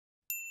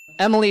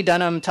Emily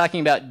Dunham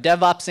talking about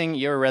DevOpsing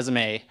your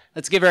resume.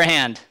 Let's give her a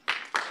hand.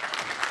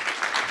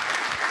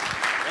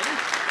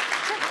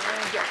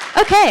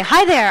 Okay,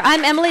 hi there.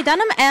 I'm Emily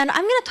Dunham, and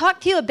I'm going to talk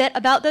to you a bit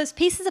about those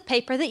pieces of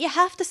paper that you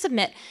have to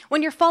submit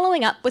when you're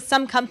following up with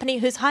some company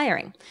who's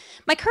hiring.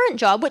 My current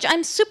job, which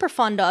I'm super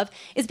fond of,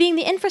 is being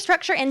the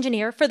infrastructure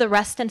engineer for the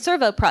Rust and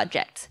Servo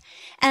projects.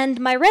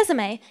 And my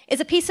resume is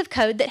a piece of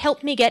code that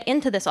helped me get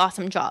into this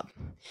awesome job.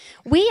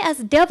 We as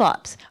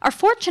DevOps are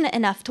fortunate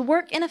enough to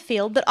work in a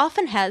field that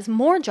often has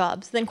more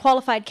jobs than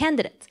qualified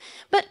candidates.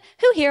 But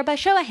who here, by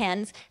show of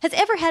hands, has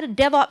ever had a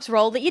DevOps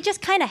role that you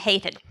just kind of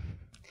hated?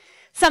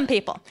 Some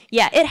people.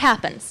 Yeah, it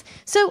happens.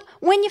 So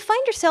when you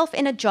find yourself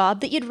in a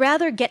job that you'd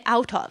rather get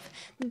out of,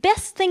 the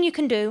best thing you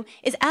can do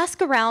is ask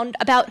around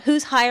about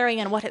who's hiring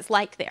and what it's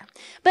like there.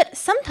 But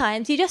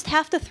sometimes you just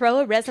have to throw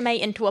a resume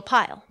into a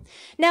pile.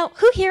 Now,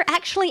 who here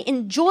actually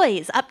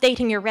enjoys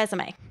updating your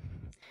resume?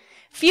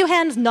 Few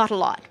hands, not a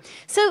lot.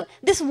 So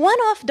this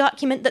one-off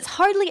document that's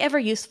hardly ever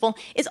useful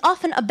is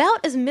often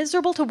about as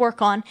miserable to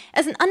work on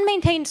as an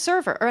unmaintained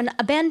server or an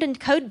abandoned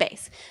code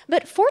base.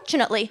 But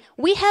fortunately,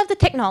 we have the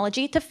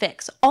technology to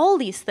fix all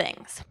these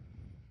things.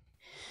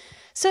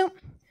 So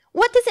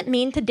what does it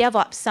mean to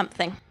DevOps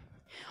something?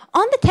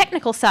 On the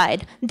technical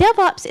side,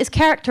 DevOps is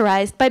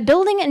characterized by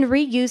building and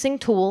reusing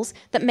tools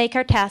that make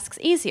our tasks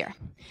easier.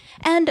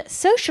 And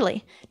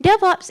socially,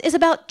 DevOps is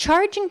about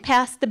charging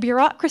past the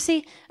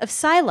bureaucracy of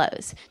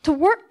silos to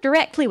work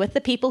directly with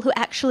the people who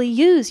actually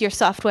use your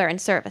software and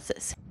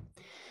services.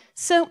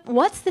 So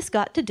what's this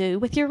got to do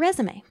with your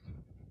resume?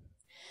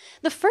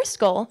 The first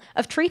goal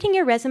of treating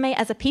your resume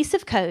as a piece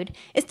of code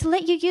is to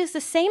let you use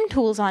the same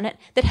tools on it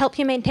that help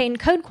you maintain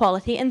code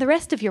quality in the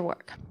rest of your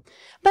work.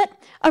 But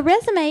a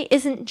resume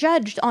isn't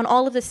judged on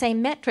all of the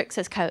same metrics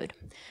as code.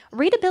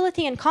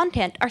 Readability and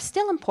content are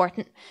still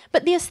important,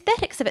 but the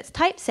aesthetics of its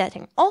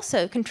typesetting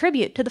also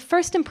contribute to the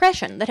first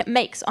impression that it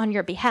makes on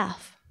your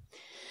behalf.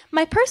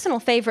 My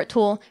personal favorite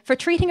tool for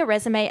treating a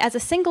resume as a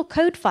single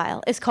code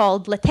file is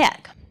called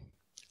LaTeX.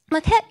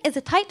 LaTeX is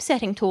a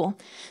typesetting tool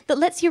that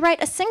lets you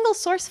write a single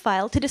source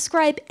file to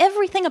describe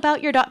everything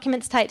about your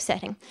document's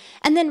typesetting,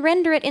 and then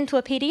render it into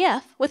a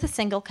PDF with a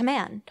single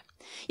command.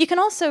 You can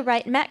also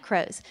write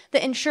macros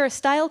that ensure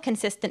style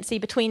consistency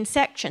between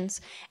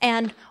sections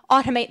and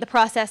automate the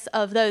process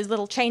of those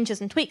little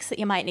changes and tweaks that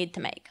you might need to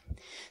make.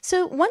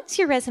 So once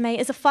your resume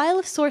is a file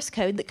of source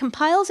code that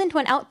compiles into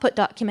an output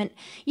document,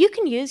 you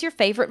can use your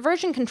favorite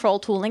version control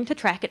tooling to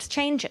track its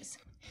changes.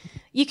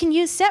 You can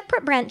use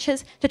separate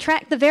branches to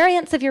track the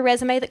variants of your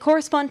resume that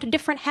correspond to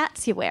different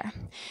hats you wear.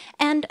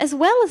 And as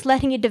well as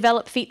letting you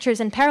develop features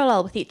in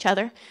parallel with each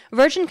other,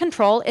 version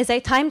control is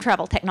a time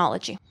travel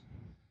technology.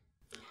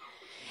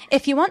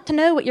 If you want to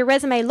know what your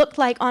resume looked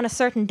like on a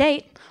certain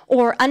date,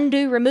 or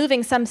undo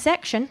removing some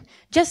section,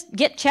 just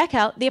git check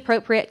out the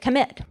appropriate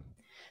commit.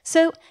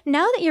 So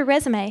now that your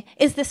resume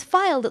is this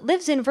file that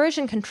lives in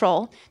version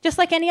control, just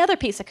like any other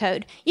piece of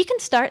code, you can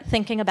start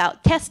thinking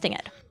about testing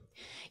it.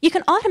 You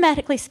can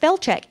automatically spell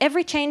check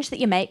every change that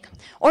you make,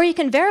 or you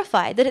can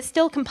verify that it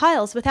still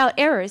compiles without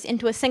errors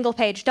into a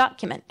single-page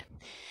document.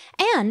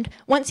 And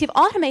once you've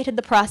automated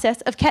the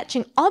process of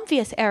catching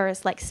obvious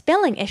errors like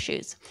spelling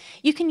issues,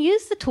 you can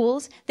use the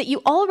tools that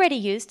you already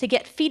use to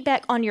get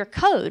feedback on your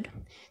code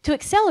to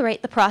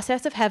accelerate the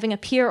process of having a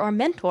peer or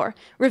mentor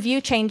review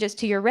changes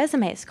to your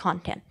resume's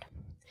content.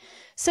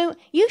 So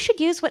you should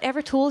use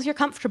whatever tools you're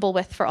comfortable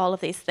with for all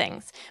of these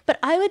things, but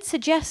I would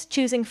suggest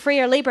choosing free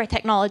or libre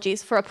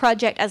technologies for a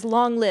project as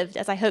long-lived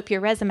as I hope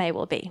your resume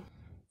will be.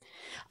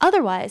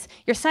 Otherwise,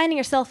 you're signing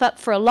yourself up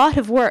for a lot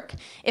of work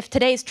if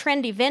today's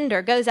trendy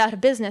vendor goes out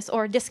of business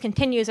or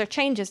discontinues or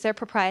changes their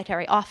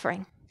proprietary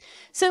offering.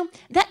 So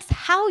that's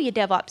how you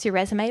DevOps your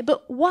resume,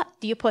 but what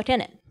do you put in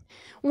it?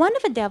 One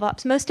of a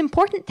DevOps' most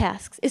important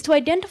tasks is to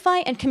identify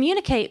and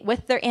communicate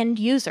with their end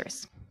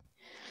users.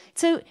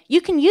 So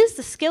you can use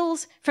the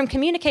skills from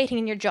communicating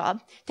in your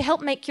job to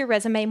help make your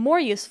resume more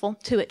useful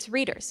to its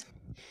readers.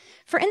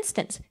 For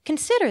instance,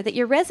 consider that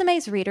your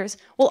resume's readers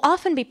will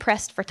often be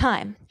pressed for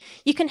time.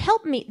 You can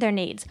help meet their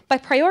needs by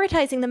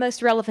prioritizing the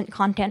most relevant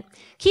content,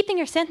 keeping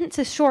your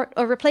sentences short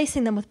or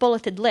replacing them with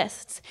bulleted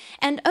lists,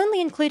 and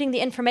only including the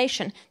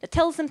information that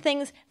tells them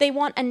things they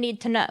want and need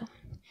to know.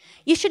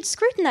 You should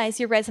scrutinize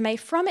your resume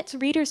from its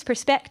reader's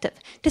perspective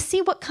to see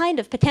what kind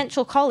of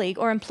potential colleague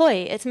or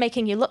employee it's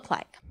making you look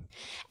like.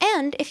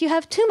 And if you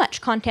have too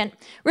much content,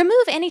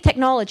 remove any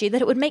technology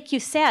that it would make you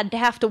sad to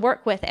have to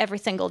work with every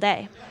single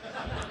day.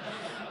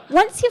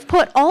 Once you've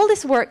put all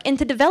this work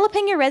into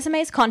developing your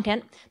resume's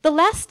content, the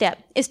last step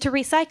is to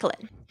recycle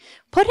it.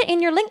 Put it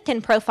in your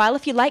LinkedIn profile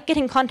if you like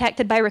getting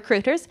contacted by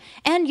recruiters,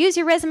 and use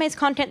your resume's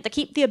content to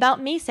keep the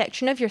About Me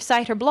section of your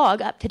site or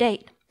blog up to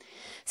date.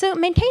 So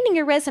maintaining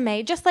your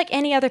resume, just like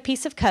any other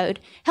piece of code,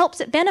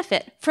 helps it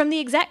benefit from the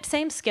exact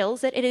same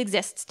skills that it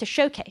exists to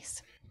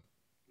showcase.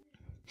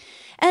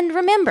 And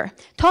remember,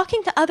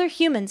 talking to other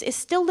humans is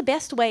still the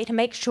best way to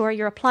make sure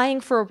you're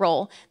applying for a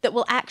role that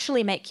will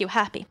actually make you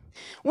happy.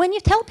 When you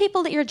tell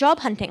people that you're job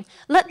hunting,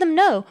 let them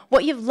know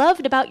what you've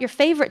loved about your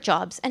favorite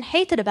jobs and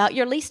hated about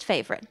your least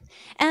favorite.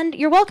 And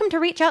you're welcome to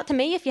reach out to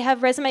me if you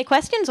have resume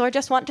questions or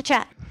just want to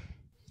chat.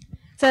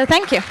 So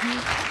thank you.